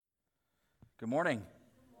Good morning.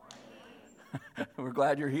 We're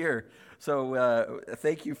glad you're here. So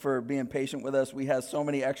thank you for being patient with us. We have so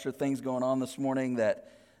many extra things going on this morning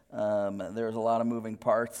that there's a lot of moving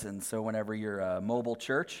parts. And so whenever you're a mobile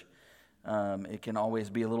church, it can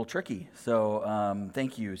always be a little tricky. So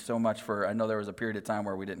thank you so much for, I know there was a period of time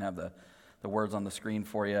where we didn't have the words on the screen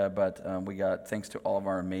for you, but we got, thanks to all of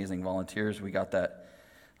our amazing volunteers, we got that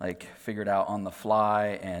figured out on the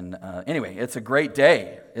fly. And anyway, it's a great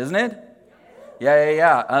day, isn't it?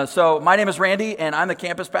 Yeah. So my name is Randy, and I'm the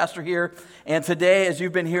campus pastor here. And today, as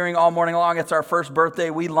you've been hearing all morning long, it's our first birthday.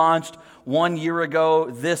 We launched 1 year ago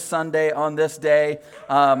this Sunday on this day.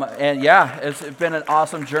 And yeah, it's been an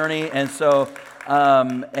awesome journey. And so,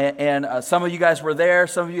 some of you guys were there.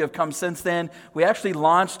 Some of you have come since then. We actually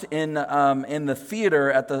launched in the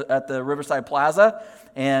theater at the Riverside Plaza.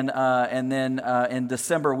 And then in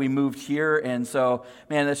December, we moved here. And so,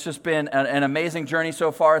 man, it's just been an amazing journey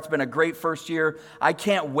so far. It's been a great first year. I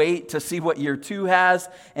can't wait to see what year 2 has.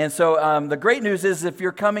 And so the great news is if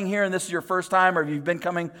you're coming here and this is your first time, or if you've been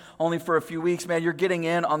coming only for a few weeks, man, you're getting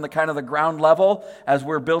in on the kind of the ground level as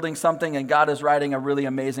we're building something. And God is writing a really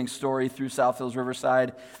amazing story through South Hills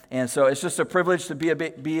Riverside. And so it's just a privilege to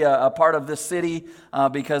be a part of this city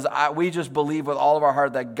because we just believe with all of our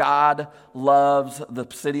heart that God loves the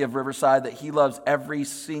city of Riverside, that He loves every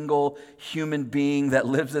single human being that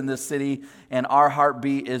lives in this city, and our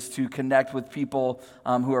heartbeat is to connect with people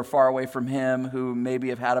who are far away from Him, who maybe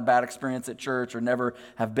have had a bad experience at church or never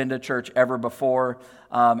have been to church ever before,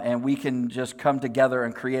 and we can just come together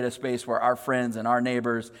and create a space where our friends and our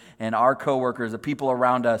neighbors and our coworkers, the people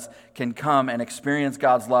around us, can come and experience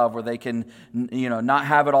God's love, where they can, not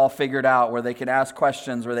have it all figured out, where they can ask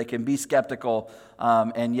questions, where they can be skeptical,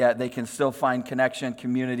 and yet they can still find connection,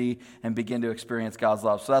 community, and begin to experience God's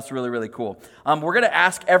love. So that's really, really cool. We're going to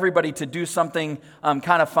ask everybody to do something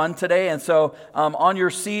kind of fun today. And so on your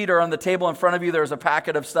seat or on the table in front of you, there's a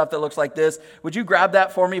packet of stuff that looks like this. Would you grab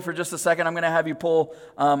that for me for just a second? I'm going to have you pull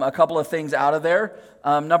a couple of things out of there.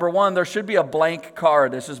 Number one, there should be a blank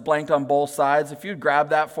card. It's just blanked on both sides. If you'd grab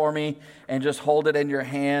that for me and just hold it in your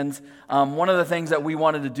hands. One of the things that we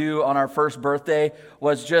wanted to do on our first birthday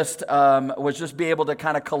was just be able to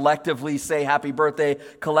kind of collectively say happy birthday,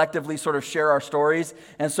 collectively sort of share our stories.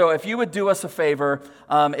 And so if you would do us a favor,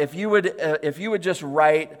 if you would just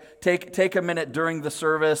take a minute during the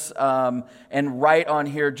service and write on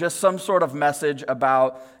here just some sort of message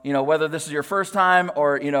about, whether this is your first time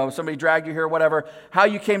or, somebody dragged you here, whatever, how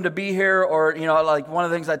you came to be here, or, one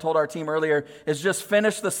of the things I told our team earlier is just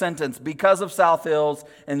finish the sentence, because of South Hills,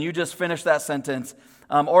 and you just finish that sentence.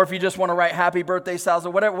 Or if you just want to write happy birthday, South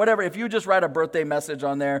Hills, whatever, if you just write a birthday message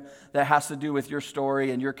on there that has to do with your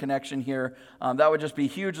story and your connection here, that would just be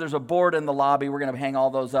huge. There's a board in the lobby. We're going to hang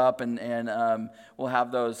all those up, and we'll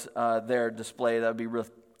have those there displayed. That would be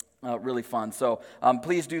really fun. So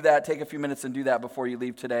please do that. Take a few minutes and do that before you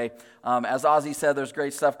leave today. As Ozzy said, there's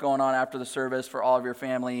great stuff going on after the service for all of your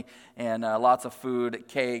family, and lots of food,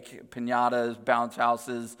 cake, piñatas, bounce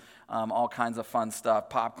houses, all kinds of fun stuff,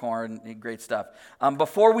 popcorn, great stuff.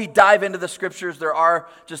 Before we dive into the scriptures, there are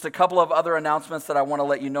just a couple of other announcements that I want to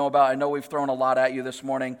let you know about. I know we've thrown a lot at you this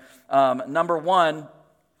morning. Number one,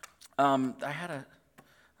 here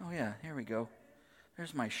we go.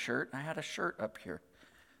 There's my shirt. I had a shirt up here.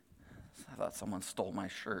 I thought someone stole my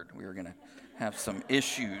shirt. We were going to have some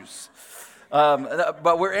issues.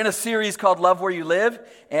 But we're in a series called Love Where You Live,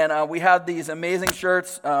 and we have these amazing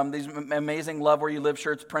shirts, these amazing Love Where You Live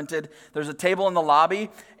shirts printed. There's a table in the lobby,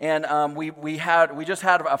 and we just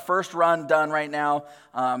had a first run done right now,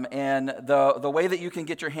 and the way that you can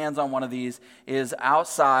get your hands on one of these is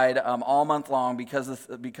outside all month long because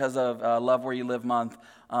of Love Where You Live month.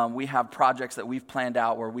 We have projects that we've planned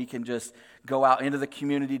out where we can just go out into the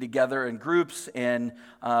community together in groups and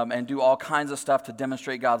do all kinds of stuff to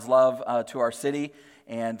demonstrate God's love to our city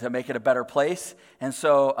and to make it a better place. And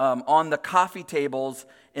so on the coffee tables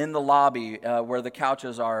in the lobby where the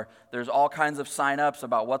couches are, there's all kinds of sign-ups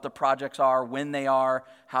about what the projects are, when they are,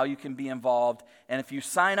 how you can be involved. And if you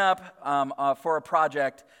sign up for a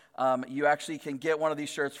project, you actually can get one of these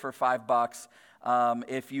shirts for $5.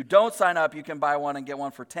 If you don't sign up, you can buy one and get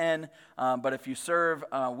one for 10. But if you serve,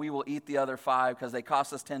 we will eat the other 5 because they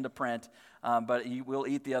cost us 10 to print. But we'll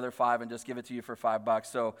eat the other 5 and just give it to you for $5.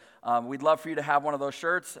 So we'd love for you to have one of those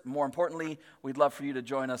shirts. More importantly, we'd love for you to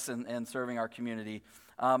join us in serving our community.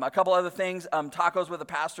 A couple other things, tacos with the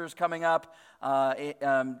pastors coming up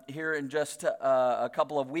here in just a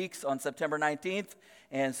couple of weeks on September 19th.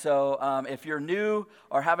 And so if you're new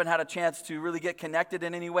or haven't had a chance to really get connected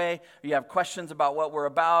in any way, or you have questions about what we're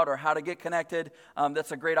about or how to get connected,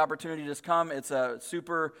 that's a great opportunity to just come. It's a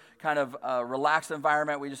super kind of relaxed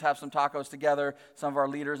environment. We just have some tacos together. Some of our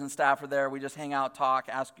leaders and staff are there. We just hang out, talk,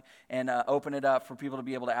 ask, and open it up for people to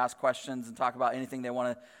be able to ask questions and talk about anything they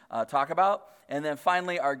want to talk about. And then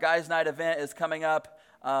finally, our Guys Night event is coming up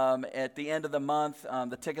at the end of the month.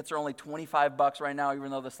 The tickets are only $25 right now,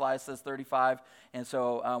 even though the slide says $35. And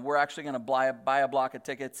so we're actually going to buy a block of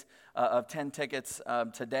tickets, of 10 tickets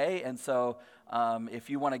today. And so if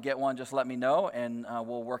you want to get one, just let me know, and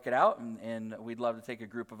we'll work it out. And we'd love to take a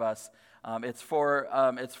group of us. It's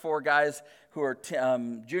for guys who are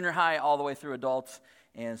junior high all the way through adults.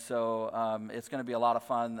 And so it's going to be a lot of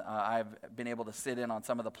fun. I've been able to sit in on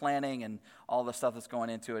some of the planning and all the stuff that's going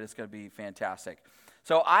into it. It's going to be fantastic.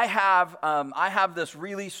 So I have this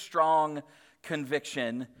really strong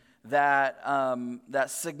conviction that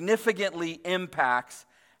significantly impacts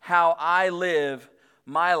how I live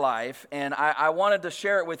my life, and I wanted to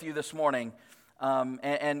share it with you this morning.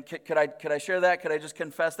 And could I share that? Could I just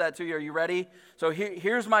confess that to you? Are you ready? So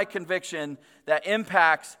here's my conviction that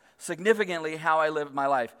impacts significantly how I live my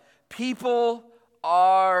life. People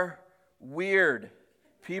are weird.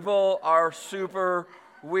 People are super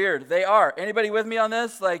weird. They are. Anybody with me on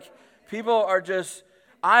this? Like, people are just,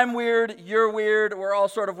 I'm weird, you're weird, we're all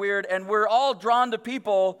sort of weird, and we're all drawn to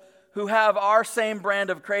people who have our same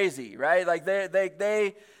brand of crazy, right? Like,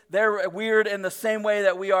 they're weird in the same way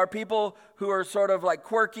that we are. People who are sort of like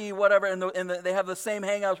quirky, whatever, and they have the same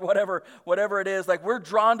hang-ups, whatever it is. Like, we're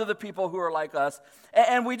drawn to the people who are like us,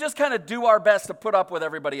 and we just kind of do our best to put up with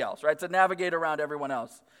everybody else, right? To navigate around everyone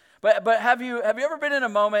else. But have you ever been in a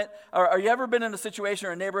moment, or you ever been in a situation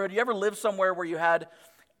or a neighborhood, you ever lived somewhere where you had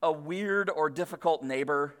a weird or difficult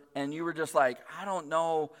neighbor, and you were just like, I don't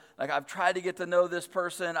know, like, I've tried to get to know this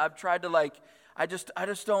person, I've tried to, like, I just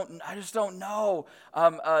don't know.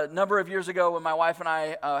 A number of years ago, when my wife and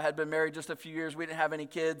I had been married just a few years, we didn't have any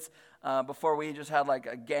kids. Before, we just had like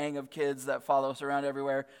a gang of kids that follow us around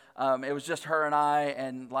everywhere. It was just her and I,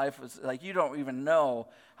 and life was like, you don't even know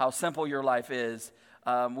how simple your life is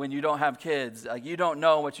when you don't have kids. Like, you don't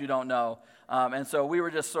know what you don't know. And so we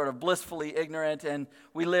were just sort of blissfully ignorant, and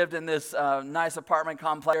we lived in this nice apartment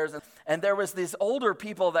complex. And there was these older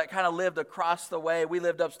people that kind of lived across the way. We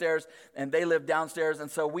lived upstairs, and they lived downstairs. And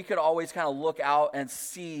so we could always kind of look out and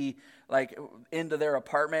see, like, into their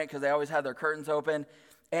apartment, because they always had their curtains open.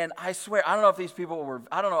 And I swear, I don't know if these people were,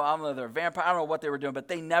 I don't know if they're vampire, I don't know what they were doing, but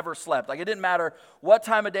they never slept. Like, it didn't matter what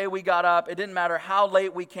time of day we got up. It didn't matter how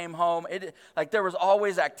late we came home. Like, there was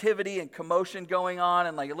always activity and commotion going on,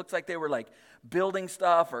 and, like, it looks like they were, like, building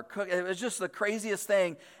stuff or cooking. It was just the craziest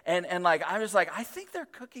thing. And like, I'm just like, I think they're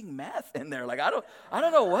cooking meth in there. Like, I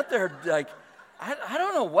don't know what they're, like, I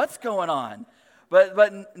don't know what's going on.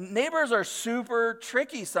 But neighbors are super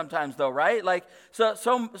tricky sometimes, though, right? Like,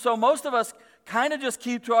 so most of us kind of just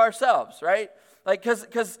keep to ourselves, right? Like,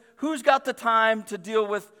 because who's got the time to deal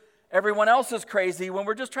with everyone else's crazy when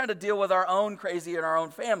we're just trying to deal with our own crazy in our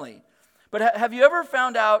own family? But have you ever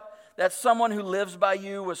found out that someone who lives by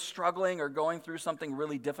you was struggling or going through something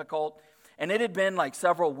really difficult, and it had been like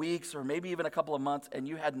several weeks or maybe even a couple of months, and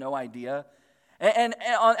you had no idea? And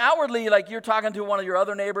on outwardly, like, you're talking to one of your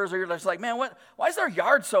other neighbors, or you're just like, man, why is their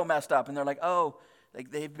yard so messed up? And they're like, oh, like,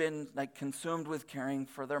 they've been, like, consumed with caring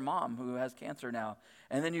for their mom who has cancer now.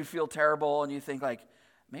 And then you feel terrible, and you think, like,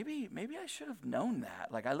 maybe I should have known that.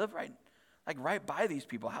 Like, I live right by these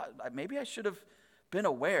people. Maybe I should have been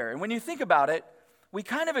aware. And when you think about it, we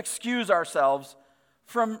kind of excuse ourselves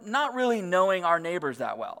from not really knowing our neighbors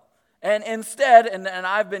that well. And instead, and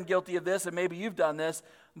I've been guilty of this, and maybe you've done this,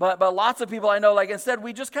 but lots of people I know, like, instead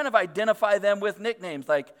we just kind of identify them with nicknames.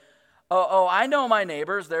 Like, oh, I know my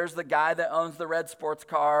neighbors. There's the guy that owns the red sports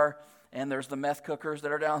car, and there's the meth cookers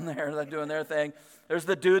that are down there that are doing their thing. There's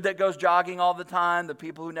the dude that goes jogging all the time, the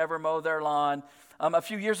people who never mow their lawn. A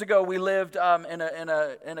few years ago, we lived in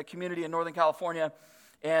a community in Northern California,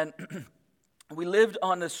 and we lived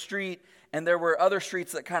on the street, and there were other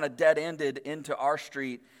streets that kind of dead-ended into our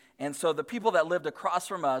street. And so the people that lived across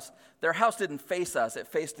from us, their house didn't face us. It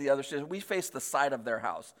faced the other street. We faced the side of their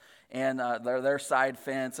house, and their side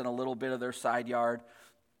fence and a little bit of their side yard.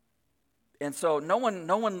 And so no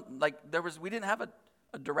one, like, we didn't have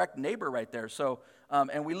a direct neighbor right there. So,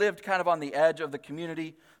 and we lived kind of on the edge of the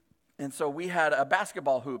community. And so we had a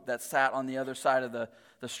basketball hoop that sat on the other side of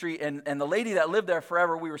the street. And the lady that lived there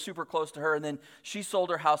forever, we were super close to her. And then she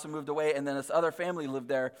sold her house and moved away. And then this other family lived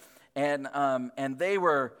there. and they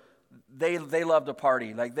loved to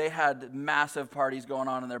party. Like, they had massive parties going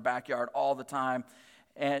on in their backyard all the time,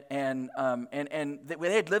 and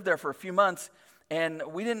they had lived there for a few months, and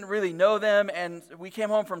we didn't really know them. And we came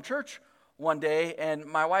home from church one day, and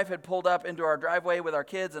my wife had pulled up into our driveway with our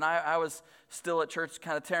kids, and I was still at church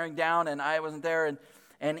kind of tearing down, and I wasn't there,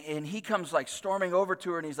 and he comes like storming over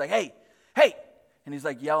to her, and he's like, hey, and he's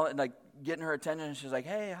like yelling, like getting her attention, and she's like,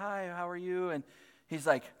 hey, hi, how are you? And he's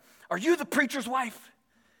like, are you the preacher's wife?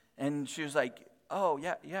 And she was like, oh,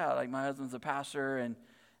 yeah, like my husband's a pastor, and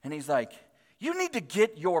he's like, you need to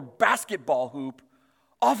get your basketball hoop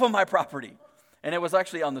off of my property. And it was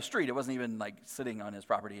actually on the street. It wasn't even like sitting on his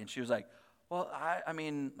property. And she was like, well, I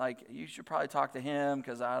mean, like, you should probably talk to him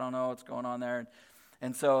because I don't know what's going on there.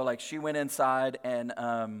 And so, like, she went inside, and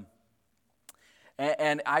I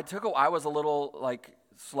was a little, like,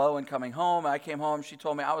 slow in coming home. I came home. She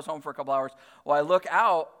told me I was home for a couple hours. Well, I look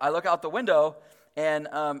out the window,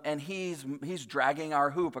 and he's dragging our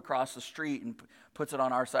hoop across the street and puts it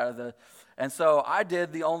on our side of the. And so I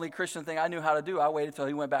did the only Christian thing I knew how to do. I waited till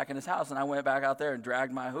he went back in his house, and I went back out there and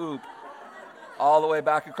dragged my hoop all the way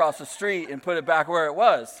back across the street and put it back where it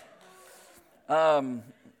was. And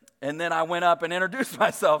then I went up and introduced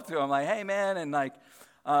myself to him, like, hey, man,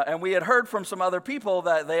 and we had heard from some other people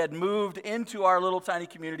that they had moved into our little tiny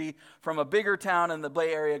community from a bigger town in the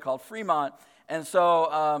Bay Area called Fremont. And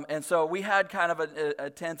so we had kind of a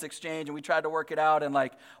tense exchange, and we tried to work it out. And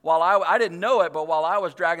like, while I didn't know it, but while I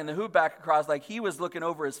was dragging the hoop back across, like, he was looking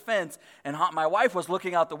over his fence, and my wife was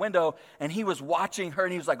looking out the window, and he was watching her,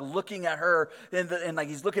 and he was like looking at her, and like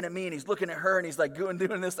he's looking at me, and he's looking at her, and he's like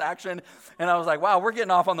doing this action. And I was like, wow, we're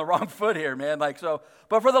getting off on the wrong foot here, man. Like, so,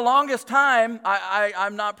 but for the longest time,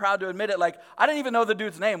 I'm not proud to admit it. Like, I didn't even know the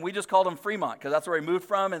dude's name. We just called him Fremont because that's where he moved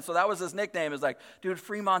from, and so that was his nickname. It's like, dude,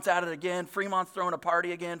 Fremont's at it again. Fremont's throwing a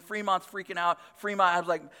party again. Fremont's freaking out. Fremont. I was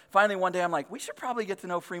like, finally one day I'm like, we should probably get to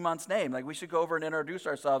know Fremont's name. Like, we should go over and introduce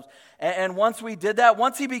ourselves. And once we did that,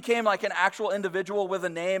 once he became like an actual individual with a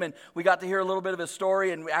name, and we got to hear a little bit of his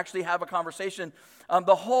story, and we actually have a conversation,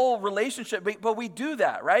 the whole relationship. But we do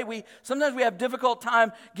that, right? Sometimes we have difficult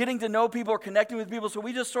time getting to know people or connecting with people, so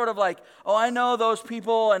we just sort of like, oh, I know those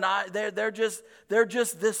people, and they're just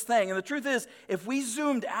this thing. And the truth is, if we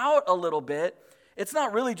zoomed out a little bit, it's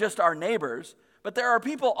not really just our neighbors, but there are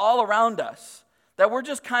people all around us that we're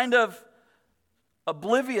just kind of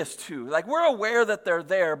oblivious to. Like, we're aware that they're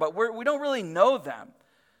there, but we don't really know them.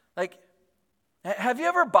 Like, have you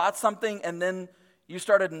ever bought something and then you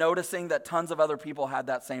started noticing that tons of other people had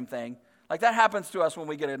that same thing? Like, that happens to us when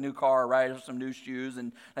we get a new car, right, or some new shoes,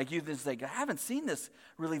 and like you just think, I haven't seen this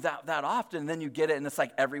really that often, and then you get it, and it's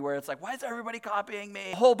like everywhere. It's like, why is everybody copying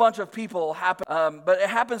me? A whole bunch of people happen, but it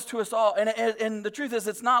happens to us all, and the truth is,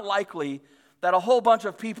 it's not likely that a whole bunch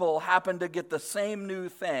of people happen to get the same new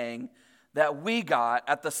thing that we got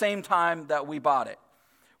at the same time that we bought it.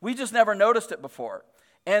 We just never noticed it before.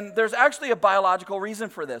 And there's actually a biological reason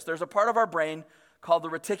for this. There's a part of our brain called the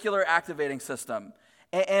reticular activating system.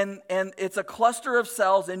 And it's a cluster of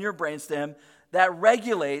cells in your brainstem that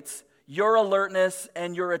regulates your alertness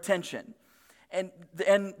and your attention.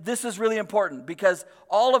 And this is really important because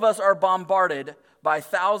all of us are bombarded by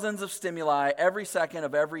thousands of stimuli every second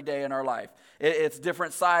of every day in our life. It's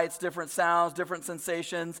different sights, different sounds, different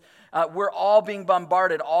sensations. We're all being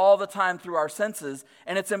bombarded all the time through our senses,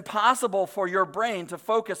 and it's impossible for your brain to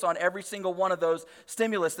focus on every single one of those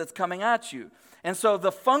stimulus that's coming at you. And so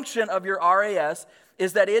the function of your RAS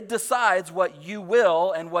is that it decides what you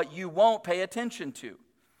will and what you won't pay attention to.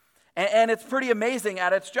 And it's pretty amazing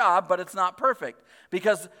at its job, but it's not perfect.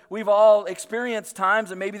 Because we've all experienced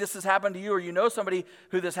times, and maybe this has happened to you, or you know somebody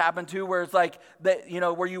who this happened to, where it's like, that, you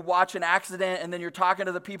know, where you watch an accident, and then you're talking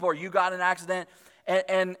to the people, or you got an accident,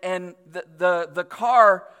 and the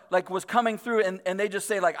car like was coming through, and they just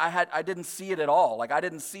say like, I didn't see it at all, like I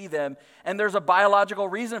didn't see them. And there's a biological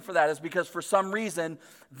reason for that, is because for some reason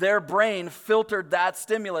their brain filtered that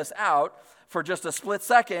stimulus out for just a split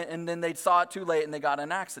second, and then they saw it too late and they got in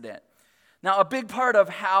an accident. Now, a big part of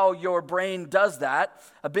how your brain does that,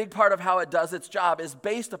 a big part of how it does its job, is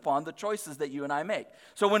based upon the choices that you and I make.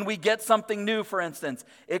 So when we get something new, for instance,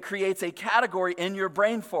 it creates a category in your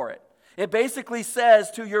brain for it. It basically says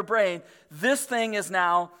to your brain, this thing is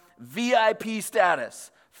now VIP status.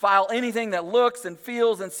 File anything that looks and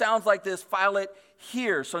feels and sounds like this, file it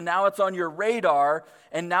here. So now it's on your radar,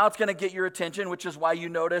 and now it's going to get your attention, which is why you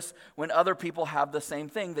notice when other people have the same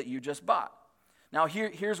thing that you just bought. Now,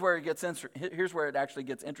 here's where it actually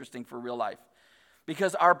gets interesting for real life.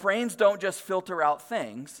 Because our brains don't just filter out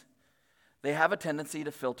things, they have a tendency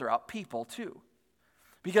to filter out people too.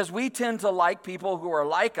 because we tend to like people who are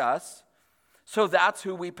like us, so that's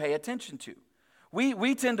who we pay attention to.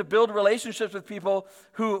 We tend to build relationships with people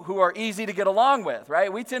who are easy to get along with,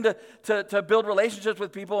 right? We tend to build relationships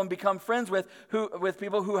with people and become friends with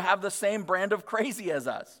people who have the same brand of crazy as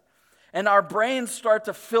us. And our brains start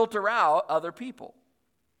to filter out other people.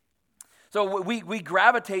 So we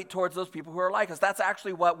gravitate towards those people who are like us. That's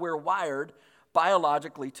actually what we're wired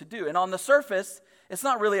biologically to do. And on the surface, it's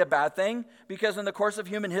not really a bad thing, because in the course of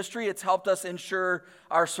human history, it's helped us ensure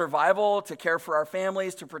our survival, to care for our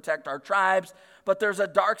families, to protect our tribes. But there's a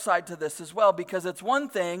dark side to this as well, because it's one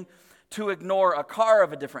thing to ignore a car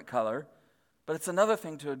of a different color, but it's another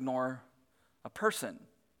thing to ignore a person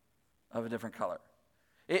of a different color.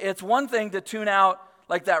 It's one thing to tune out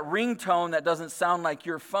like that ringtone that doesn't sound like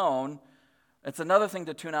your phone. It's another thing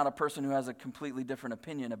to tune out a person who has a completely different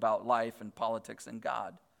opinion about life and politics and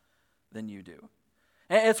God than you do.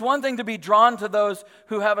 And it's one thing to be drawn to those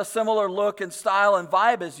who have a similar look and style and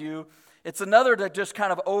vibe as you. It's another to just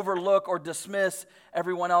kind of overlook or dismiss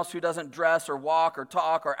everyone else who doesn't dress or walk or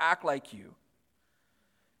talk or act like you.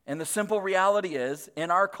 And the simple reality is,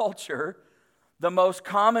 in our culture, the most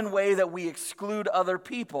common way that we exclude other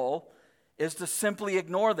people is to simply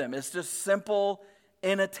ignore them. It's just simple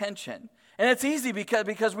inattention. And it's easy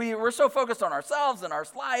because we're so focused on ourselves and our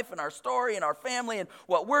life and our story and our family and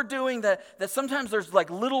what we're doing that sometimes there's like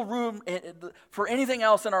little room for anything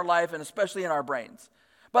else in our life, and especially in our brains.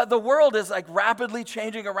 But the world is like rapidly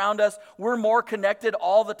changing around us. We're more connected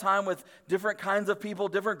all the time with different kinds of people,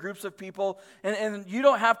 different groups of people. And you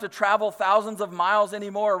don't have to travel thousands of miles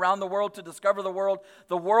anymore around the world to discover the world.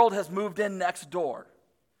 The world has moved in next door.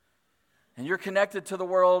 And you're connected to the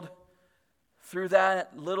world through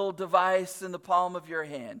that little device in the palm of your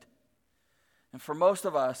hand. And for most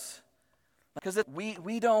of us, because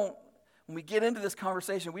we don't, when we get into this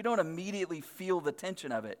conversation, we don't immediately feel the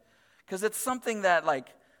tension of it. Because it's something that like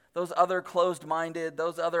those other closed-minded,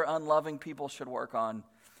 those other unloving people should work on.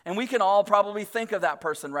 And we can all probably think of that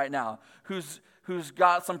person right now who's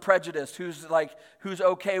got some prejudice, who's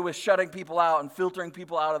okay with shutting people out and filtering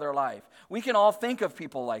people out of their life. We can all think of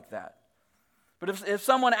people like that. But if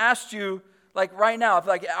someone asked you, like right now, if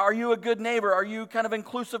like, are you a good neighbor? Are you kind of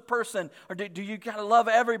inclusive person? Or do you kind of love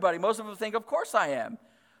everybody? Most of them think, of course I am.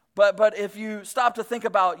 But if you stop to think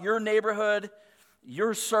about your neighborhood,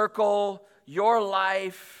 your circle, your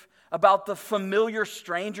life, about the familiar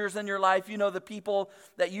strangers in your life, the people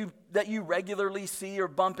that you regularly see or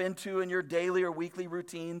bump into in your daily or weekly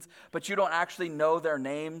routines, but you don't actually know their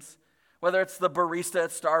names. Whether it's the barista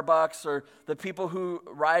at Starbucks or the people who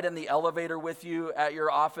ride in the elevator with you at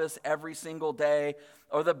your office every single day,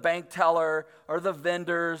 or the bank teller or the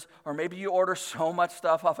vendors, or maybe you order so much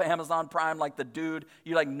stuff off of Amazon Prime, like the dude,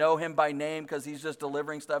 you like know him by name because he's just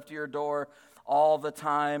delivering stuff to your door all the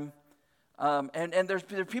time. And there's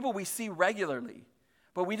people we see regularly,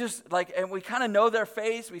 but we just and we kind of know their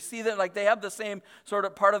face. We see that they have the same sort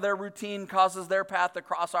of part of their routine causes their path to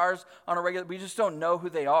cross ours on a regular. We just don't know who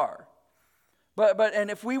they are. But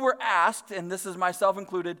if we were asked, and this is myself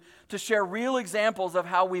included, to share real examples of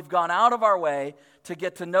how we've gone out of our way to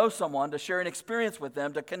get to know someone, to share an experience with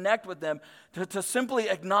them, to connect with them, to simply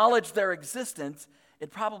acknowledge their existence,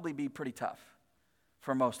 it'd probably be pretty tough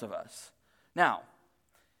for most of us. Now,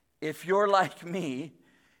 if you're like me,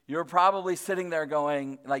 you're probably sitting there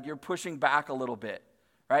going, you're pushing back a little bit,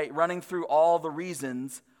 right? Running through all the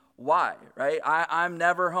reasons why, right? I'm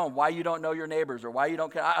never home. Why you don't know your neighbors, or why you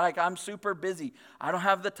don't, I'm super busy. I don't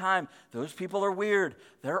have the time. Those people are weird.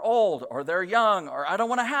 They're old, or they're young, or I don't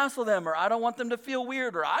want to hassle them, or I don't want them to feel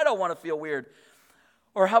weird, or I don't want to feel weird.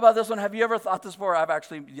 Or how about this one? Have you ever thought this before? I've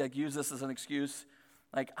actually used this as an excuse.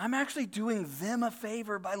 I'm actually doing them a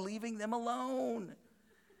favor by leaving them alone.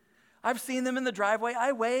 I've seen them in the driveway.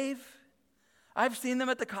 I wave. I've seen them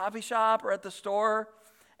at the coffee shop or at the store,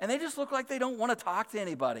 and they just look like they don't want to talk to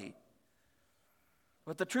anybody.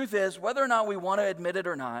 But the truth is, whether or not we want to admit it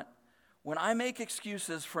or not, when I make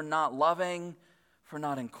excuses for not loving, for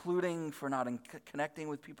not including, for not connecting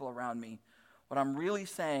with people around me, what I'm really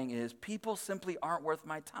saying is people simply aren't worth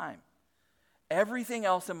my time. Everything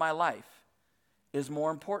else in my life is more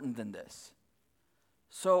important than this.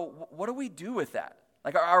 So what do we do with that?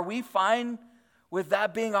 Are we fine with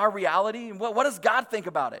that being our reality? What does God think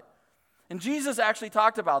about it? And Jesus actually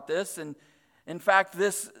talked about this, and in fact,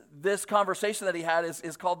 this conversation that he had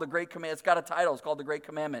is called the Great Commandment. It's got a title. It's called the Great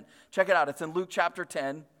Commandment. Check it out. It's in Luke chapter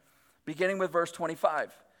 10, beginning with verse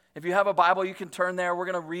 25. If you have a Bible, you can turn there. We're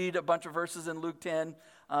going to read a bunch of verses in Luke 10.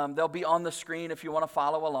 They'll be on the screen if you want to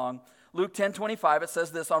follow along. Luke 10:25, it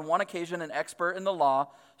says this: On one occasion, an expert in the law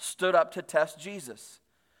stood up to test Jesus.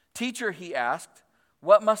 Teacher, he asked,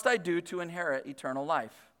 What must I do to inherit eternal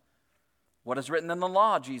life?" "What is written in the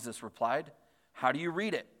law?" Jesus replied. "How do you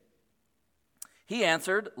read it?" He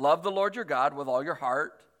answered, "Love the Lord your God with all your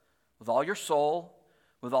heart, with all your soul,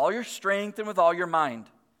 with all your strength, and with all your mind,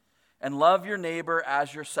 and love your neighbor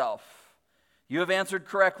as yourself." "You have answered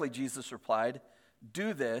correctly," Jesus replied.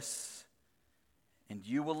 "Do this, and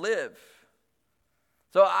you will live."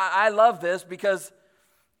 So I love this because,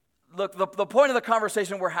 look, the point of the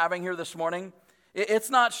conversation we're having here this morning, it's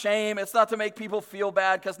not shame. It's not to make people feel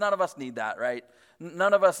bad, because none of us need that, right?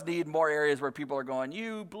 None of us need more areas where people are going,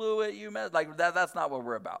 "You blew it, you messed," like that. That's not what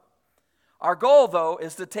we're about. Our goal, though,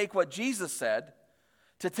 is to take what Jesus said,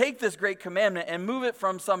 to take this great commandment and move it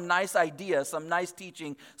from some nice idea, some nice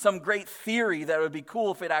teaching, some great theory that would be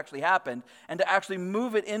cool if it actually happened, and to actually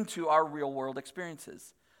move it into our real world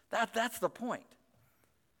experiences. That's the point.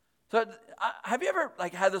 So have you ever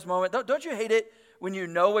had this moment? Don't you hate it when you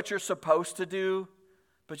know what you're supposed to do,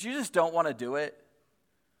 but you just don't want to do it?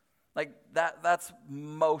 Like that's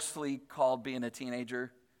mostly called being a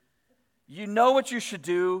teenager. You know what you should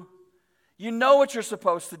do. You know what you're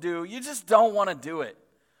supposed to do. You just don't want to do it.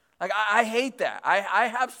 Like I hate that. I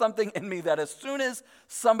have something in me that as soon as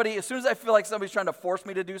I feel like somebody's trying to force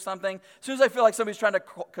me to do something, as soon as I feel like somebody's trying to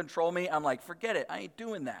control me, I'm like, forget it. I ain't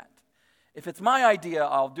doing that. If it's my idea,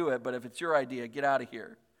 I'll do it. But if it's your idea, get out of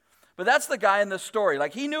here. But that's the guy in this story.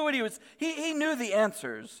 Like he knew what he knew the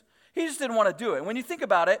answers. He just didn't want to do it. And when you think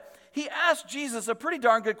about it, he asked Jesus a pretty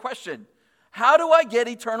darn good question. How do I get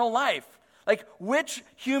eternal life? Like which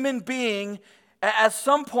human being at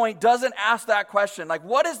some point doesn't ask that question? Like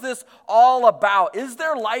what is this all about? Is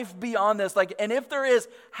there life beyond this? Like, and if there is,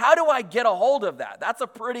 how do I get a hold of that? That's a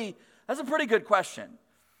pretty good question.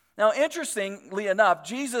 Now, interestingly enough,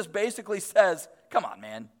 Jesus basically says, "Come on,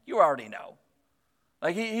 man, you already know."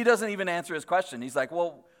 Like he doesn't even answer his question. He's like,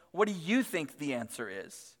 "Well, what do you think the answer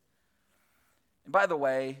is?" And by the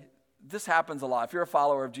way, this happens a lot. If you're a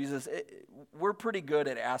follower of Jesus, we're pretty good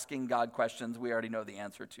at asking God questions we already know the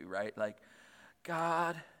answer to, right? Like,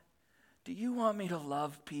 "God, do you want me to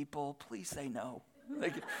love people? Please say no."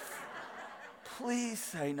 Like, please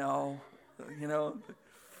say no. You know?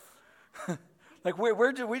 Like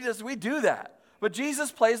we do that. But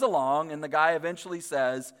Jesus plays along, and the guy eventually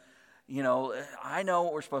says, "I know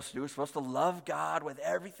what we're supposed to do. We're supposed to love God with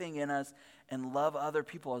everything in us and love other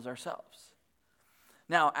people as ourselves."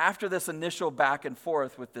 Now, after this initial back and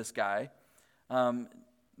forth with this guy,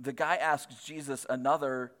 the guy asks Jesus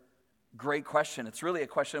another great question. It's really a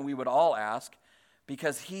question we would all ask,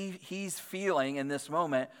 because he's feeling in this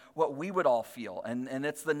moment what we would all feel. And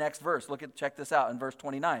it's the next verse. Check this out in verse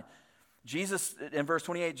 29. In verse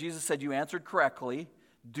 28, Jesus said, "You answered correctly.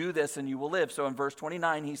 Do this and you will live." So in verse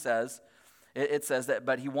 29, it says that,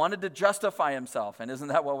 but he wanted to justify himself. And isn't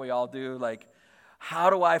that what we all do? Like,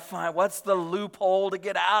 how do what's the loophole to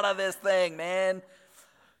get out of this thing, man?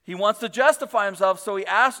 He wants to justify himself, so he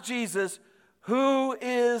asked Jesus, "Who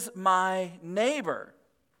is my neighbor?"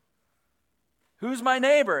 Who's my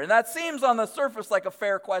neighbor? And that seems on the surface like a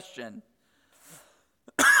fair question.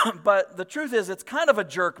 But the truth is, it's kind of a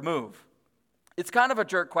jerk move. It's kind of a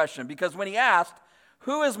jerk question, because when he asked,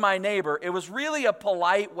 "Who is my neighbor?" it was really a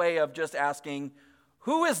polite way of just asking,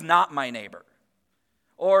 "Who is not my neighbor?"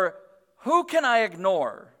 Or, "Who can I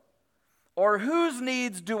ignore?" Or, "Whose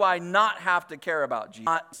needs do I not have to care about,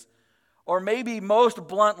 Jesus?" Or maybe most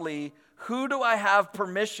bluntly, "Who do I have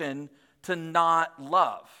permission to not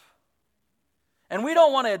love?" And we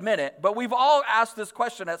don't want to admit it, but we've all asked this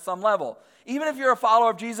question at some level. Even if you're a follower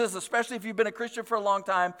of Jesus, especially if you've been a Christian for a long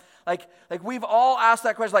time, like we've all asked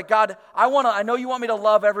that question, like, "God, I know you want me to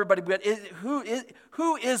love everybody, but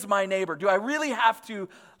who is my neighbor? Do I really have to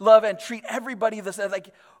love and treat everybody the same?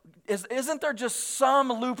 Like, isn't there just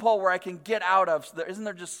some loophole where I can get out of? Isn't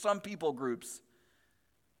there just some people groups?"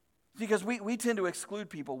 Because we tend to exclude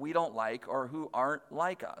people we don't like or who aren't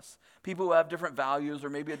like us. People who have different values, or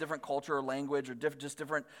maybe a different culture or language, or just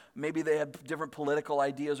different, maybe they have different political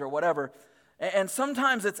ideas or whatever. And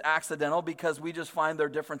sometimes it's accidental because we just find their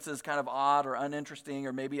differences kind of odd or uninteresting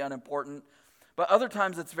or maybe unimportant. But other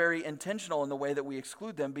times it's very intentional in the way that we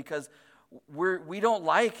exclude them, because we don't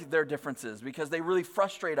like their differences, because they really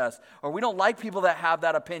frustrate us, or we don't like people that have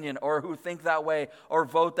that opinion, or who think that way, or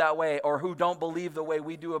vote that way, or who don't believe the way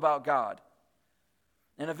we do about God.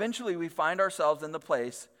 And eventually we find ourselves in the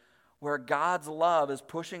place where God's love is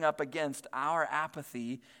pushing up against our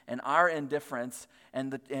apathy and our indifference,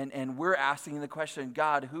 and we're asking the question,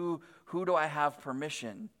 "God, who do I have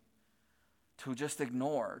permission to just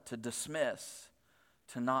ignore, to dismiss,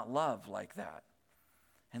 to not love like that?"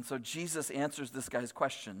 And so Jesus answers this guy's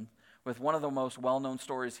question with one of the most well-known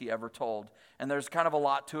stories he ever told. And there's kind of a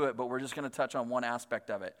lot to it, but we're just going to touch on one aspect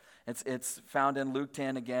of it. It's found in Luke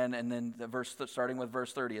 10 again, and then starting with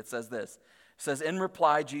verse 30, it says this. It says, "In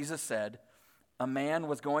reply, Jesus said, a man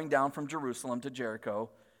was going down from Jerusalem to Jericho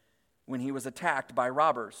when he was attacked by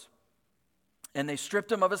robbers. And they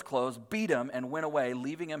stripped him of his clothes, beat him, and went away,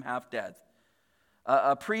 leaving him half dead.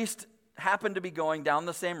 A priest happened to be going down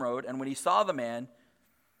the same road, and when he saw the man,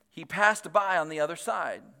 he passed by on the other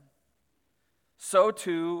side. So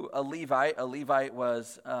too a Levite. A Levite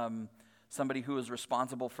was somebody who was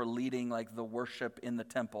responsible for leading like the worship in the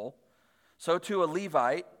temple. So too a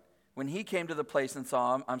Levite, when he came to the place and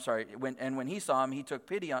saw him, when he saw him, he took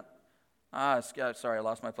pity on. Sorry, I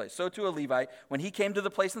lost my place. So too a Levite, when he came to the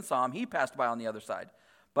place and saw him, he passed by on the other side.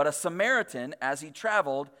 But a Samaritan, as he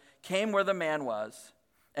traveled, came where the man was.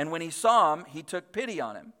 And when he saw him, he took pity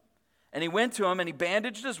on him. And he went to him and he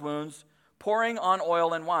bandaged his wounds, pouring on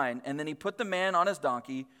oil and wine. And then he put the man on his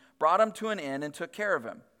donkey, brought him to an inn, and took care of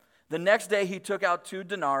him. The next day he took out 2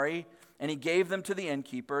 denarii, and he gave them to the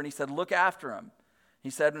innkeeper, and he said, look after him. He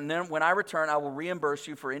said, and then when I return, I will reimburse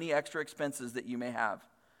you for any extra expenses that you may have.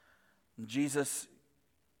 And Jesus,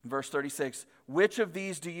 verse 36, which of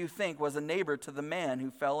these do you think was a neighbor to the man who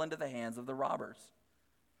fell into the hands of the robbers?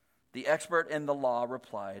 The expert in the law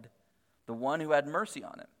replied, the one who had mercy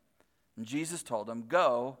on him. And Jesus told him,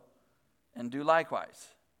 go and do likewise.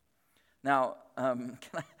 Now,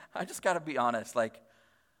 I just got to be honest.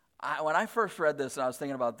 When I first read this and I was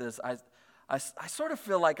thinking about this, I sort of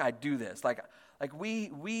feel like I do this. Like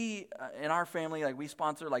we in our family, like we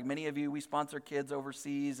sponsor, like many of you, we sponsor kids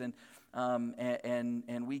overseas, and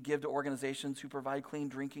we give to organizations who provide clean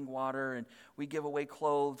drinking water, and we give away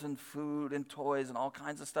clothes and food and toys and all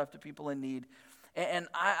kinds of stuff to people in need. And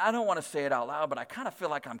I don't want to say it out loud, but I kind of feel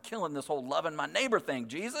like I'm killing this whole loving my neighbor thing,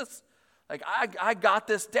 Jesus. Like I got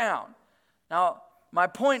this down. Now, my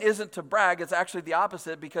point isn't to brag, it's actually the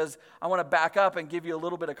opposite, because I want to back up and give you a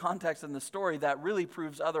little bit of context in the story that really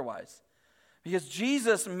proves otherwise. Because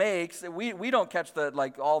Jesus makes, we don't catch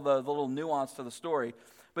all the little nuance to the story,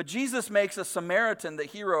 but Jesus makes a Samaritan the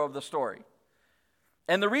hero of the story.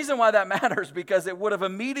 And the reason why that matters, because it would have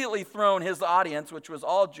immediately thrown his audience, which was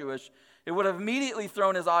all Jewish, it would have immediately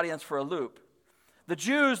thrown his audience for a loop. The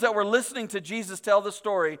Jews that were listening to Jesus tell the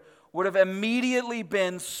story would have immediately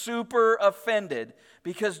been super offended,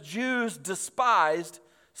 because Jews despised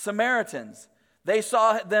Samaritans. They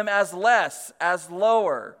saw them as less, as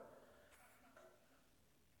lower.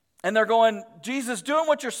 And they're going, Jesus, doing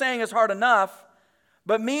what you're saying is hard enough,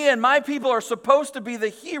 but me and my people are supposed to be the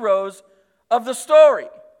heroes of the story.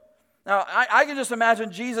 Now, I can just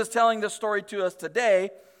imagine Jesus telling this story to us today,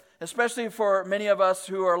 especially for many of us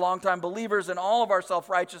who are longtime believers in all of our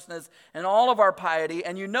self-righteousness and all of our piety.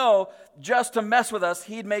 And just to mess with us,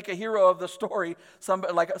 he'd make a hero of the story,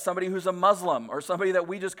 somebody who's a Muslim or somebody that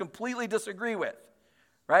we just completely disagree with,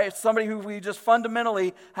 right? Somebody who we just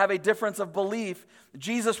fundamentally have a difference of belief.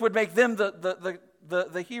 Jesus would make them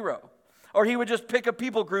the hero. Or he would just pick a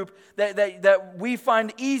people group that we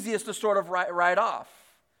find easiest to sort of write off.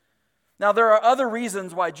 Now, there are other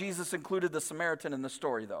reasons why Jesus included the Samaritan in the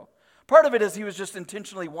story, though. Part of it is he was just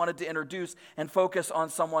intentionally wanted to introduce and focus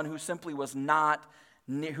on someone who simply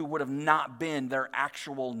who would have not been their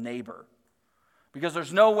actual neighbor. Because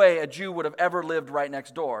there's no way a Jew would have ever lived right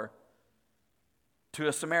next door to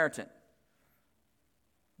a Samaritan.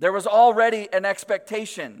 There was already an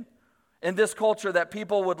expectation in this culture that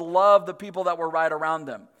people would love the people that were right around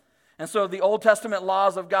them. And so the Old Testament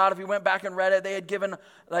laws of God, if you went back and read it, they had given,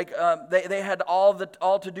 they had all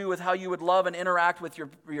to do with how you would love and interact with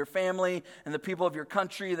your family and the people of your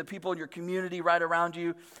country, the people in your community right around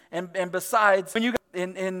you. And besides, when you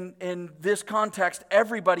in this context,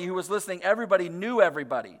 everybody who was listening, everybody knew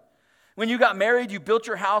everybody. When you got married, you built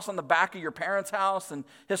your house on the back of your parents' house. And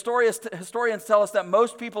historians tell us that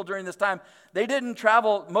most people during this time,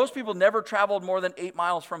 most people never traveled more than 8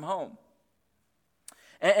 miles from home.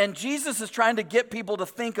 And Jesus is trying to get people to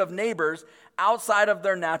think of neighbors outside of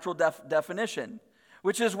their natural definition,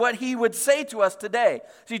 which is what he would say to us today.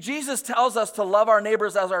 See, Jesus tells us to love our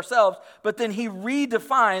neighbors as ourselves, but then he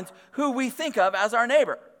redefines who we think of as our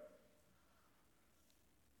neighbor.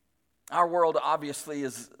 Our world obviously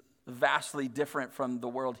is vastly different from the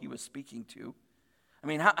world he was speaking to. I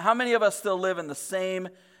mean, how many of us still live in the same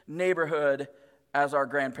neighborhood as our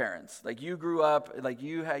grandparents? Like you grew up, like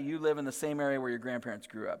you live in the same area where your grandparents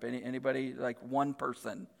grew up. Anybody, like one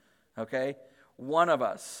person, okay? One of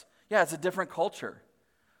us. Yeah, it's a different culture.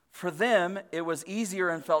 For them, it was easier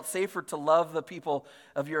and felt safer to love the people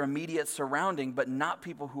of your immediate surrounding, but not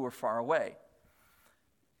people who were far away.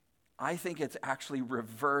 I think it's actually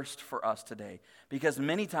reversed for us today, because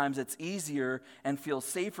many times it's easier and feels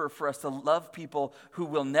safer for us to love people who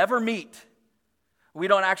we'll never meet. We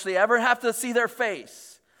don't actually ever have to see their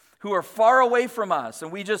face, who are far away from us,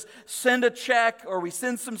 and we just send a check or we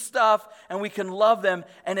send some stuff and we can love them,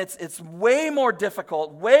 and it's way more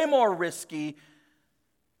difficult, way more risky,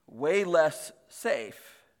 way less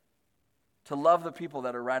safe to love the people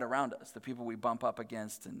that are right around us, the people we bump up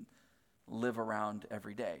against and live around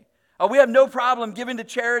every day. We have no problem giving to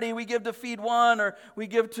charity. We give to Feed One, or we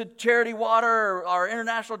give to Charity Water, or our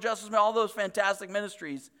International Justice, all those fantastic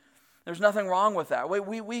ministries. There's nothing wrong with that.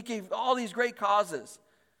 We give all these great causes.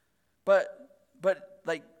 But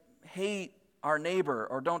like, hate our neighbor,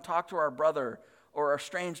 or don't talk to our brother, or are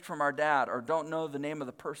estranged from our dad, or don't know the name of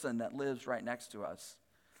the person that lives right next to us.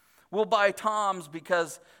 We'll buy Toms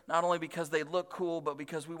not only because they look cool, but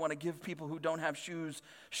because we want to give people who don't have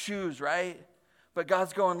shoes, right? But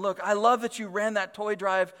God's going, look, I love that you ran that toy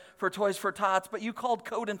drive for Toys for Tots, but you called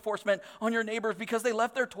code enforcement on your neighbors because they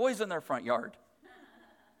left their toys in their front yard.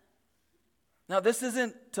 Now, this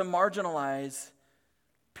isn't to marginalize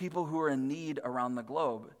people who are in need around the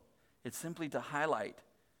globe. It's simply to highlight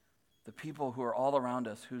the people who are all around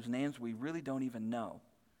us, whose names we really don't even know.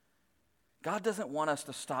 God doesn't want us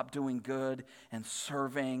to stop doing good and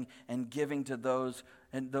serving and giving to those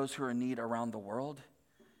who are in need around the world.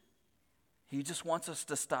 He just wants us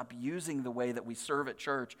to stop using the way that we serve at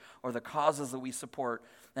church or the causes that we support,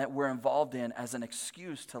 that we're involved in, as an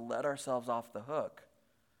excuse to let ourselves off the hook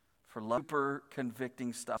for super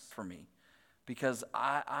convicting stuff for me. Because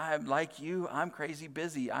I'm like you, I'm crazy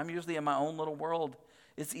busy. I'm usually in my own little world.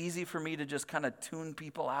 It's easy for me to just kind of tune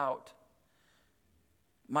people out.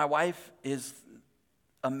 My wife is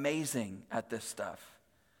amazing at this stuff.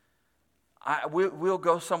 We'll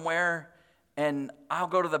go somewhere, and I'll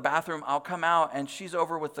go to the bathroom, I'll come out, and she's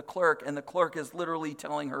over with the clerk, and the clerk is literally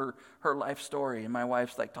telling her life story, and my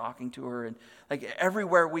wife's like talking to her, and like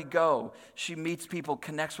everywhere we go, she meets people,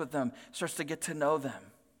 connects with them, starts to get to know them.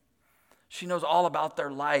 She knows all about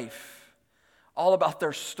their life, all about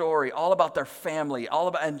their story, all about their family,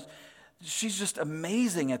 and she's just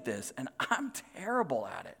amazing at this, and I'm terrible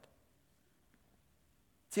at it.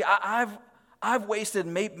 See, I've wasted,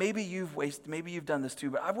 maybe you've done this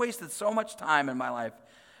too, but I've wasted so much time in my life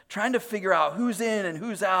trying to figure out who's in and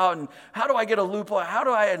who's out, and how do I get a loophole,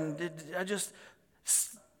 and I just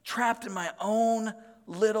trapped in my own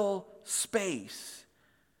little space,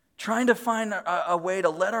 trying to find a way to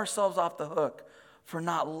let ourselves off the hook for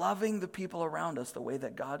not loving the people around us the way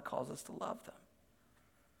that God calls us to love them.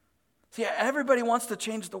 See, everybody wants to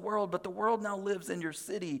change the world, but the world now lives in your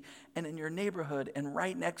city and in your neighborhood and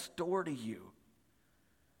right next door to you.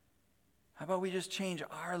 How about we just change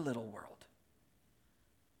our little world?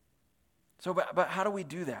 So, but how do we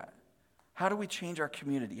do that? How do we change our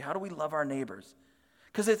community? How do we love our neighbors?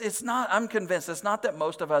 Because it's not, I'm convinced, it's not that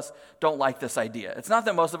most of us don't like this idea. It's not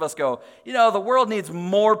that most of us go, the world needs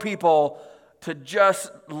more people to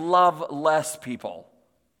just love less people.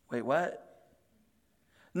 Wait, what?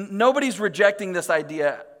 Nobody's rejecting this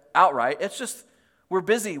idea outright. It's just we're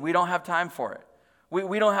busy. We don't have time for it.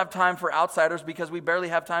 We don't have time for outsiders because we barely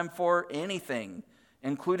have time for anything,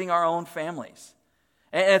 including our own families.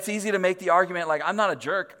 And it's easy to make the argument like, I'm not a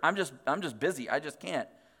jerk. I'm just busy. I just can't.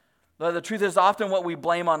 But the truth is, often what we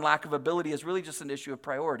blame on lack of ability is really just an issue of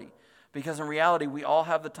priority. Because in reality, we all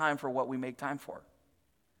have the time for what we make time for.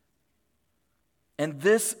 And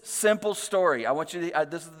this simple story, I want you to,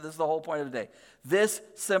 this is the whole point of the day. This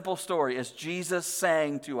simple story is Jesus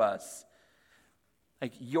saying to us,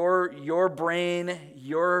 like your brain,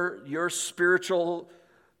 your spiritual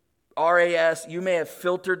RAS, you may have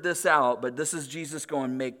filtered this out, but this is Jesus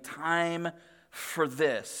going, make time for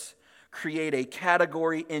this. Create a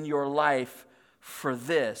category in your life for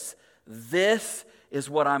this. This is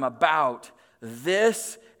what I'm about.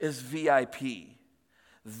 This is VIP.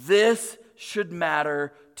 This should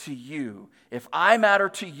matter to you. If I matter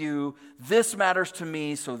to you, this matters to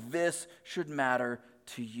me, so this should matter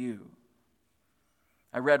to you.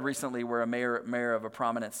 I read recently where a mayor of a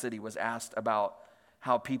prominent city was asked about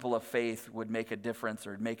how people of faith would make a difference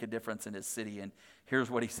in his city, and here's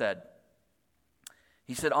what he said.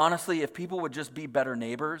 He said, honestly, if people would just be better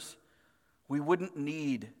neighbors, we wouldn't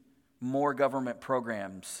need more government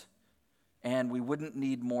programs, and we wouldn't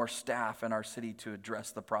need more staff in our city to address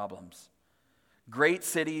the problems. Great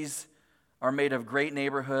cities are made of great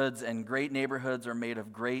neighborhoods, and great neighborhoods are made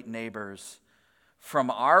of great neighbors. From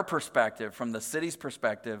our perspective, from the city's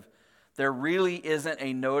perspective, there really isn't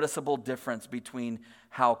a noticeable difference between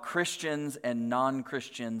how Christians and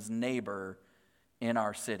non-Christians neighbor in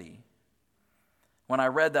our city. When I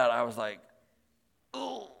read that, I was like,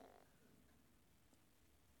 oh.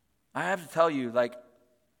 I have to tell you, like,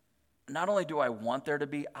 not only do I want there to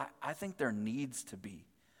be, I think there needs to be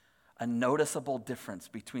a noticeable difference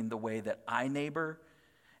between the way that I neighbor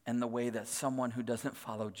and the way that someone who doesn't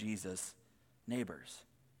follow Jesus neighbors.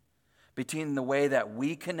 Between the way that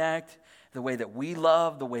we connect, the way that we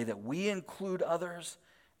love, the way that we include others,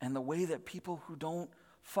 and the way that people who don't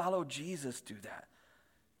follow Jesus do that.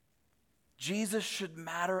 Jesus should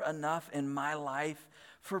matter enough in my life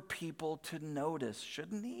for people to notice,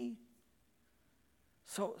 shouldn't he?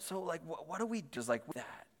 So like, what do we just like with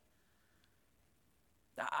that?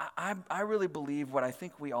 I really believe what I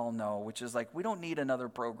think we all know, which is like, we don't need another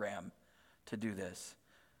program to do this,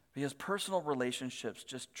 because personal relationships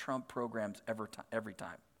just trump programs every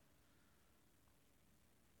time.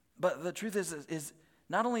 But the truth is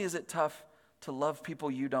not only is it tough to love people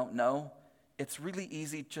you don't know, it's really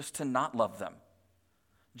easy just to not love them.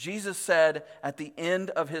 Jesus said at the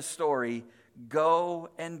end of his story, go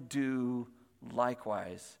and do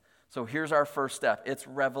likewise. So here's our first step. It's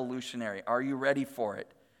revolutionary. Are you ready for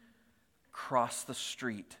it? Cross the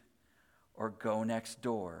street or go next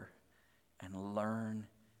door and learn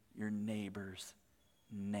your neighbor's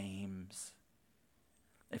names.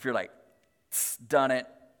 If you're like, done it,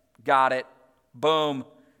 got it, boom,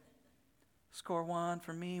 score one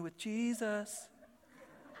for me with Jesus.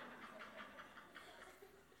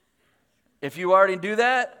 If you already do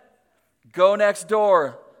that, go next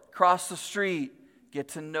door, cross the street, get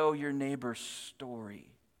to know your neighbor's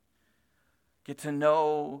story. Get to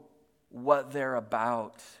know what they're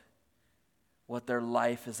about, what their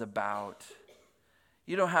life is about.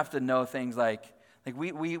 You don't have to know things like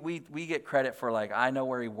we get credit for, like, I know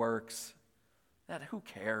where he works. That, who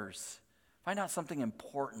cares? Find out something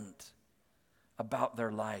important about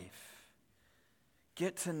their life.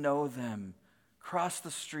 Get to know them. Cross the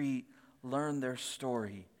street, learn their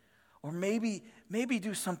story. Or maybe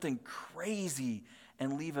do something crazy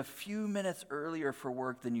and leave a few minutes earlier for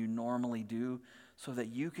work than you normally do, so that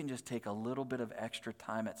you can just take a little bit of extra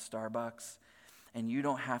time at Starbucks, and you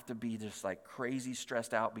don't have to be just like crazy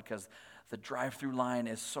stressed out because the drive-through line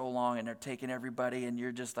is so long and they're taking everybody, and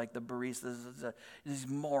you're just like the baristas, these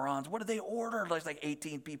morons. What did they order? There's like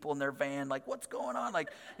 18 people in their van. Like, what's going on? Like,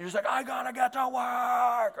 you're just like, I gotta get to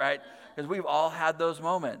work, right? Because we've all had those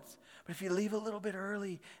moments. But if you leave a little bit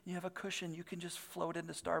early and you have a cushion, you can just float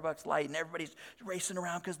into Starbucks Light, and everybody's racing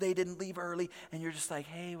around because they didn't leave early, and you're just like,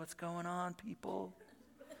 hey, what's going on, people?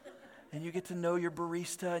 And you get to know your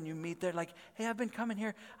barista, and you meet there like, hey, I've been coming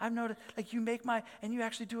here. I've noticed, like, you make and you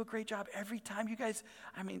actually do a great job every time. You guys,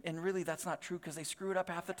 I mean, and really that's not true, because they screw it up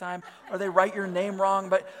half the time, or they write your name wrong,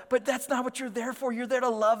 but that's not what you're there for. You're there to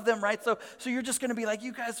love them, right? So you're just going to be like,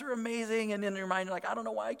 you guys are amazing, and in your mind, you're like, I don't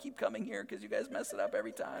know why I keep coming here, because you guys mess it up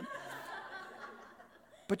every time.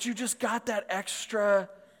 But you just got that extra,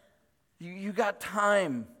 you got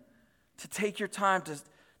time to take your time to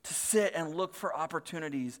sit and look for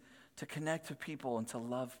opportunities to connect to people and to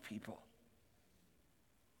love people.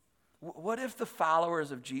 What if the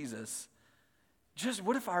followers of Jesus,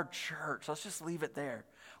 what if our church, let's just leave it there.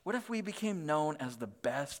 What if we became known as the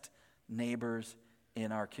best neighbors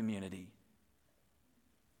in our community?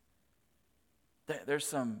 There's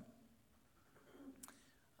some,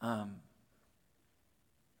 when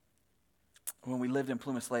we lived in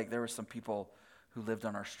Plumas Lake, there were some people who lived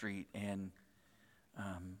on our street, and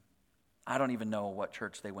I don't even know what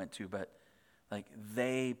church they went to, but like,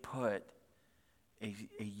 they put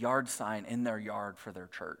a yard sign in their yard for their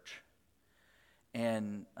church.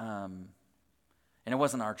 And it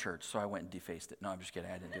wasn't our church, so I went and defaced it. No, I'm just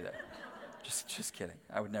kidding. I didn't do that. just kidding.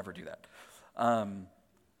 I would never do that.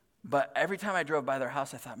 But every time I drove by their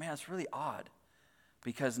house, I thought, man, it's really odd.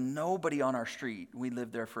 Because nobody on our street, we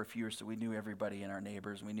lived there for a few years, so we knew everybody and our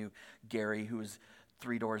neighbors. We knew Gary, who was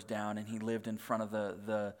 3 doors down, and he lived in front of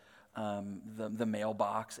the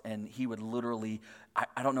mailbox, and he would literally,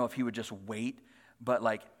 I don't know if he would just wait, but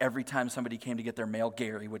like every time somebody came to get their mail,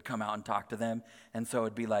 Gary would come out and talk to them. And so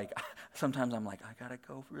it'd be like, sometimes I'm like, I gotta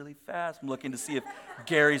go really fast. I'm looking to see if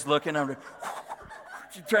Gary's looking. I'm like,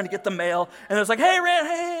 trying to get the mail, and it's like,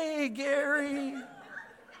 hey, Gary.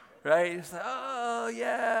 Right? He's like, oh,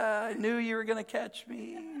 yeah, I knew you were going to catch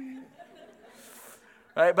me.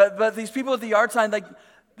 Right? But these people at the yard sign, like,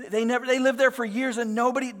 they lived there for years, and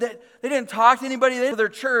they didn't talk to anybody. Their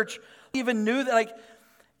church even knew that, like,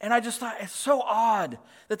 and I just thought, it's so odd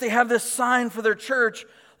that they have this sign for their church,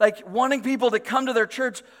 like, wanting people to come to their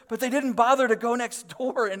church, but they didn't bother to go next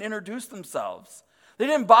door and introduce themselves. They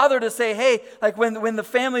didn't bother to say, hey, like when the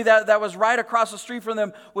family that was right across the street from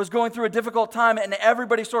them was going through a difficult time and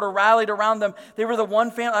everybody sort of rallied around them. They were the one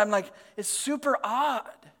family. I'm like, it's super odd.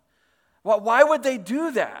 Why would they do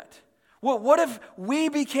that? What if we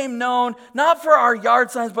became known, not for our yard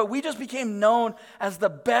signs, but we just became known as the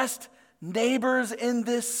best neighbors in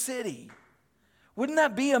this city? Wouldn't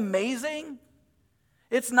that be amazing?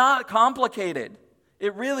 It's not complicated.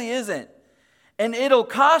 It really isn't. And it'll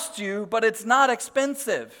cost you, but it's not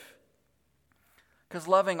expensive. Because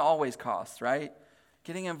loving always costs, right?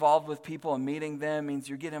 Getting involved with people and meeting them means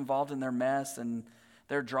you get involved in their mess and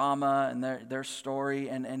their drama and their story,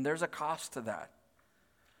 and there's a cost to that.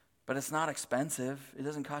 But it's not expensive. It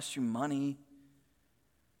doesn't cost you money.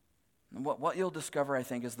 And what you'll discover, I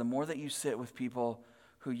think, is the more that you sit with people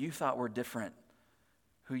who you thought were different,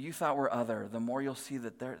 who you thought were other, the more you'll see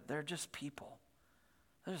that they're just people.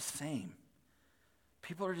 They're the same.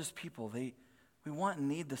 People are just people. We want and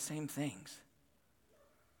need the same things.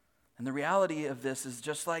 And the reality of this is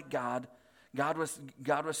just like God was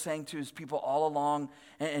saying to his people all along,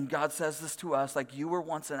 and God says this to us, like, you were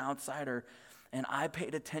once an outsider, and I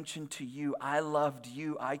paid attention to you. I loved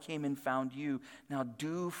you. I came and found you. Now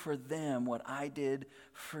do for them what I did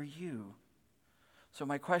for you. So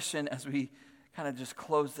my question, as we kind of just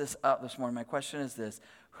close this up this morning, my question is this: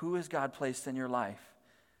 who has God placed in your life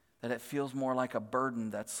that it feels more like a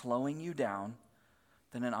burden that's slowing you down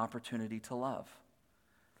than an opportunity to love?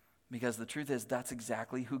 Because the truth is, that's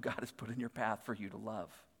exactly who God has put in your path for you to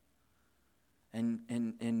love.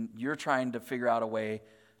 And you're trying to figure out a way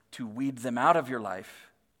to weed them out of your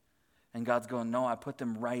life. And God's going, no, I put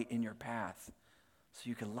them right in your path so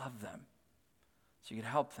you can love them, so you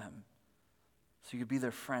can help them, so you could be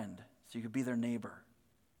their friend, so you could be their neighbor.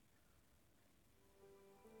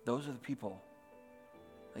 Those are the people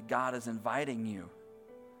that God is inviting you.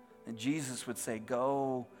 And Jesus would say,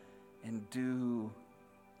 go and do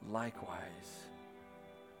likewise.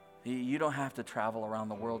 You don't have to travel around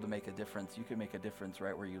the world to make a difference. You can make a difference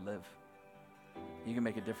right where you live. You can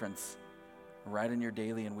make a difference right in your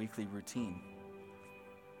daily and weekly routine.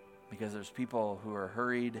 Because there's people who are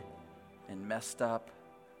hurried and messed up.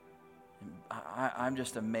 And I'm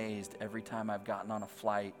just amazed every time I've gotten on a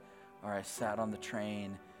flight or I sat on the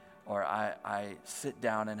train or I sit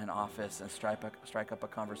down in an office and strike up a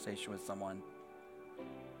conversation with someone,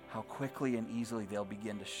 how quickly and easily they'll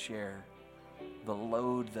begin to share the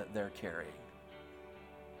load that they're carrying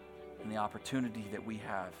and the opportunity that we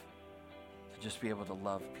have to just be able to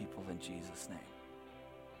love people in Jesus' name.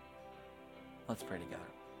 Let's pray together.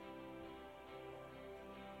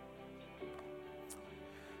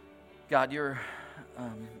 God, you're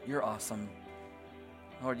awesome.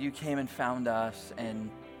 Lord, you came and found us,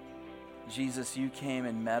 and Jesus, you came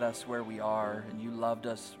and met us where we are, and you loved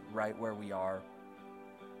us right where we are.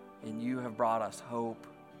 And you have brought us hope,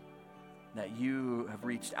 that you have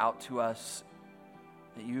reached out to us,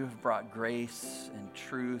 that you have brought grace and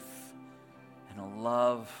truth and a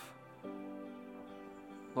love.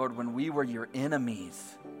 Lord, when we were your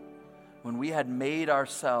enemies, when we had made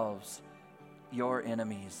ourselves your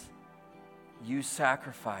enemies, you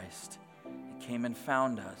sacrificed and came and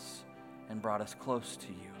found us and brought us close to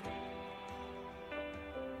you.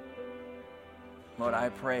 Lord, I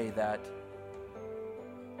pray that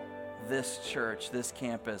this church, this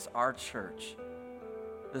campus, our church,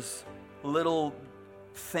 this little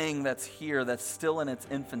thing that's here that's still in its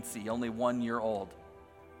infancy, only 1 year old,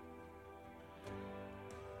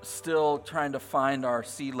 still trying to find our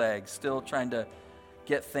sea legs, still trying to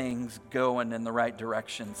get things going in the right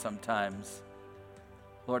direction sometimes.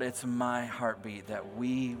 Lord, it's my heartbeat that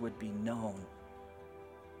we would be known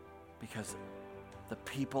because the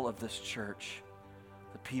people of this church,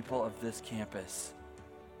 the people of this campus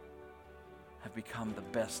have become the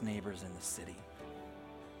best neighbors in the city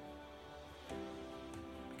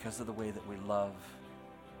because of the way that we love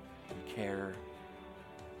and care,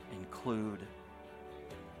 include,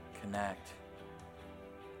 connect.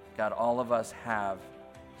 God, all of us have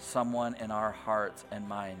someone in our hearts and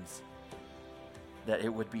minds that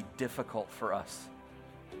it would be difficult for us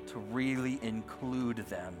to really include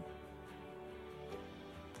them.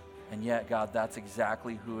 And yet, God, that's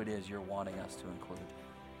exactly who it is you're wanting us to include.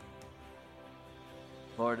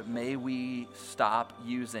 Lord, may we stop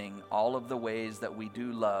using all of the ways that we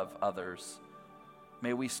do love others.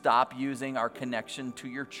 May we stop using our connection to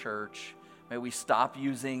your church. May we stop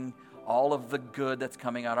using all of the good that's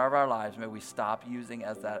coming out of our lives. May we stop using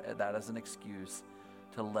that as an excuse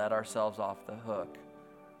to let ourselves off the hook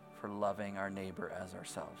for loving our neighbor as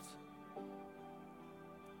ourselves.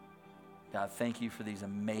 God, thank you for these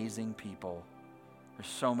amazing people There's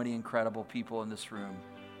so many incredible people in this room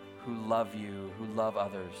who love you, who love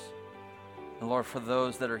others. And Lord, for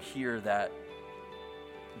those that are here that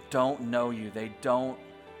don't know you,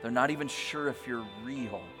 they're not even sure if you're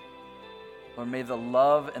real. Lord, may the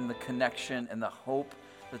love and the connection and the hope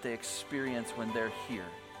that they experience when they're here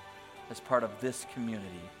as part of this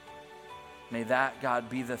community, may that, God,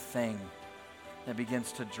 be the thing that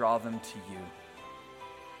begins to draw them to you.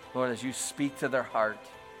 Lord, as you speak to their heart,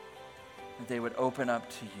 that they would open up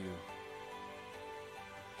to you.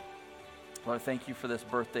 Lord, thank you for this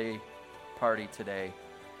birthday party today.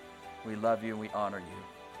 We love you and we honor you.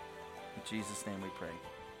 In Jesus' name we pray.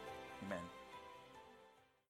 Amen.